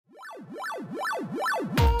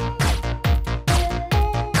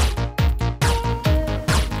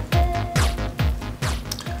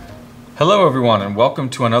Hello everyone and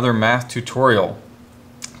welcome to another math tutorial.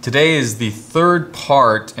 Today is the third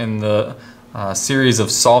part in the series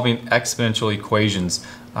of solving exponential equations.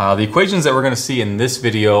 The equations that we're going to see in this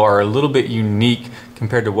video are a little bit unique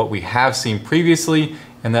compared to what we have seen previously,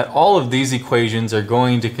 and that all of these equations are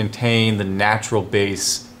going to contain the natural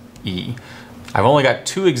base e. I've only got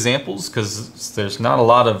two examples because there's not a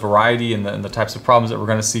lot of variety in the types of problems that we're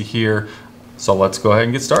going to see here. So let's go ahead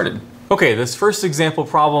and get started. Okay, this first example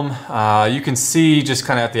problem, you can see just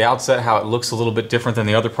kind of at the outset how it looks a little bit different than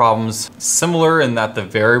the other problems. Similar in that the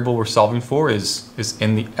variable we're solving for is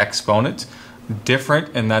in the exponent.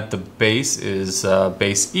 Different in that the base is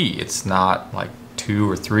base e. It's not like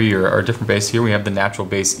 2 or 3 or a different base. Here we have the natural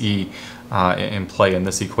base e in play in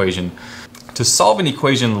this equation. To solve an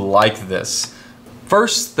equation like this,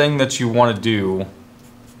 first thing that you want to do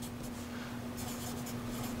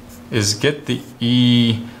is get the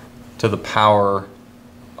e to the power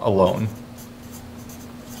alone.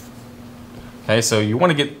 Okay, so you want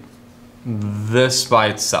to get this by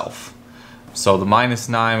itself. So the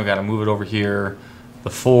 -9, we got to move it over here. The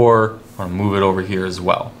 4, I want to move it over here as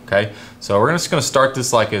well. Okay, so we're just going to start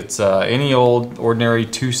this like it's any old ordinary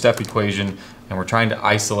two-step equation, and we're trying to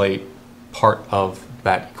isolate part of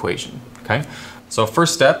that equation. Okay, so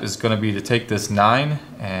first step is going to be to take this 9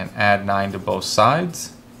 and add 9 to both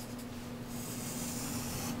sides.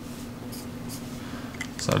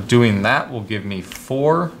 So doing that will give me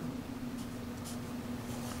 4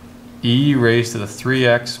 e raised to the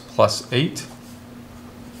 3x plus 8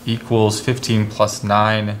 equals 15 plus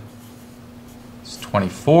 9 is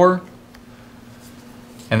 24.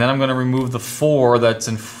 And then I'm going to remove the 4 that's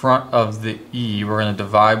in front of the e. We're going to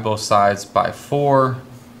divide both sides by 4.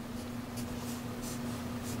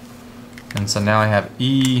 And so now I have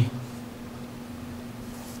e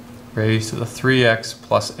raised to the 3x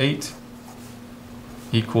plus 8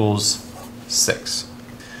 equals 6.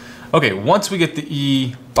 Okay, once we get the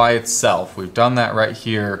e by itself, we've done that right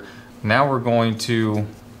here. Now we're going to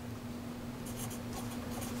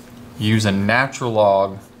use a natural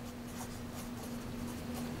log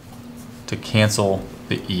to cancel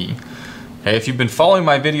the e. Okay, if you've been following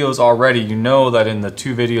my videos already, you know that in the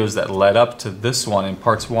two videos that led up to this one, in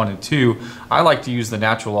parts 1 and 2, I like to use the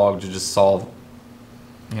natural log to just solve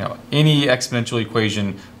any exponential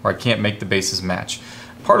equation where I can't make the bases match.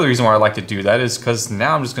 Part of the reason why I like to do that is because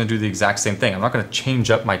now I'm just going to do the exact same thing. I'm not going to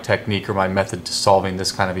change up my technique or my method to solving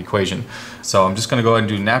this kind of equation. So I'm just going to go ahead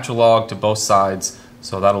and do natural log to both sides.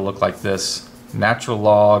 So that'll look like this. Natural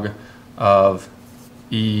log of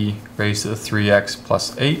e raised to the 3x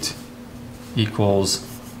plus 8 equals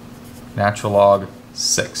natural log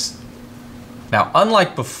 6. Now,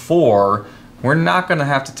 unlike before, we're not going to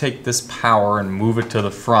have to take this power and move it to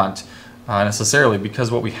the front necessarily,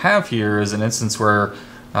 because what we have here is an instance where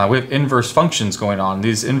we have inverse functions going on.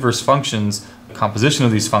 These inverse functions, the composition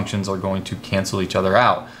of these functions are going to cancel each other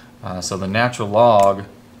out. So the natural log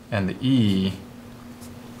and the e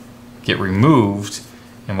get removed,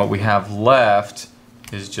 and what we have left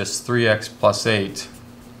is just 3x plus 8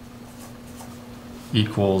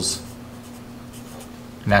 equals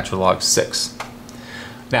natural log 6.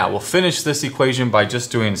 Now we'll finish this equation by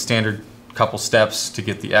just doing a standard couple steps to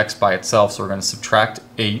get the x by itself. So we're going to subtract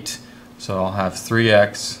 8. So I'll have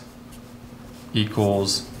 3x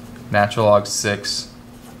equals natural log 6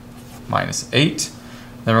 minus 8.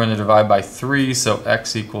 Then we're going to divide by 3, so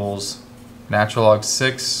x equals natural log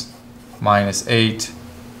 6 minus 8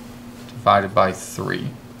 divided by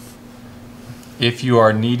 3. If you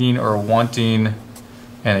are needing or wanting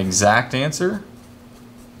an exact answer,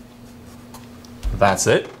 that's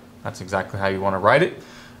it. That's exactly how you want to write it.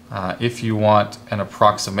 If you want an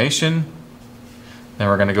approximation, then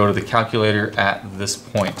we're going to go to the calculator at this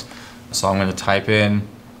point. So I'm going to type in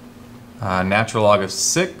natural log of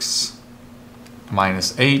 6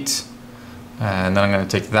 minus 8, and then I'm going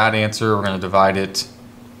to take that answer, we're going to divide it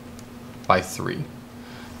by 3.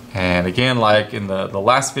 And again, like in the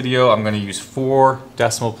last video, I'm going to use 4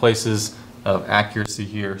 decimal places of accuracy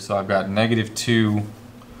here. So I've got negative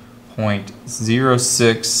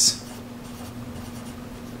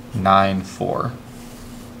 2.0694.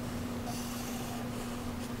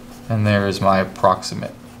 And there is my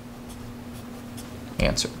approximate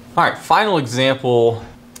answer. All right, final example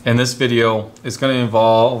in this video is going to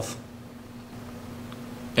involve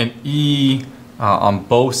an e on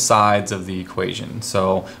both sides of the equation.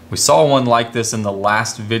 So we saw one like this in the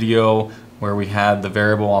last video where we had the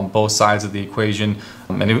variable on both sides of the equation,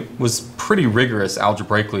 and it was pretty rigorous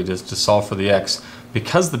algebraically to solve for the x.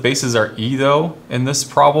 Because the bases are e though in this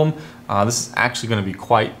problem, this is actually going to be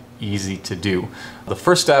quite easy to do. The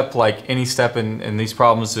first step, like any step in these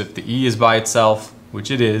problems, if the e is by itself, which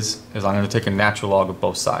it is I'm going to take a natural log of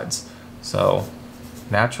both sides. So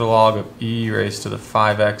natural log of e raised to the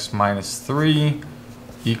 5x minus 3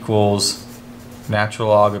 equals natural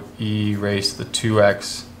log of e raised to the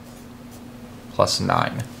 2x plus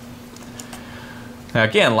 9. Now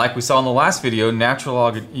again, like we saw in the last video, natural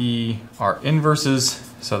log of e are inverses,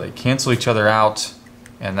 so they cancel each other out,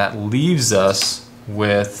 and that leaves us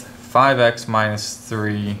with 5x minus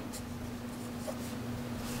 3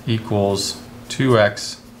 equals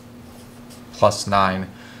 2x plus 9.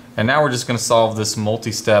 And now we're just going to solve this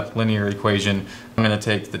multi-step linear equation. I'm going to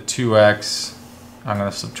take the 2x, I'm going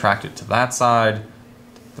to subtract it to that side,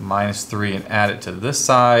 the minus 3 and add it to this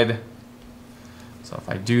side. So if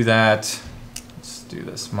I do that, let's do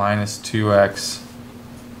this, minus 2x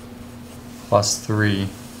plus 3.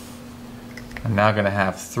 I'm now going to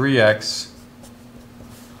have 3x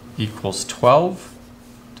equals 12,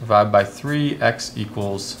 divided by 3, x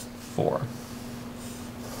equals 4.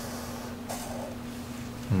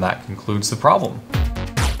 And that concludes the problem.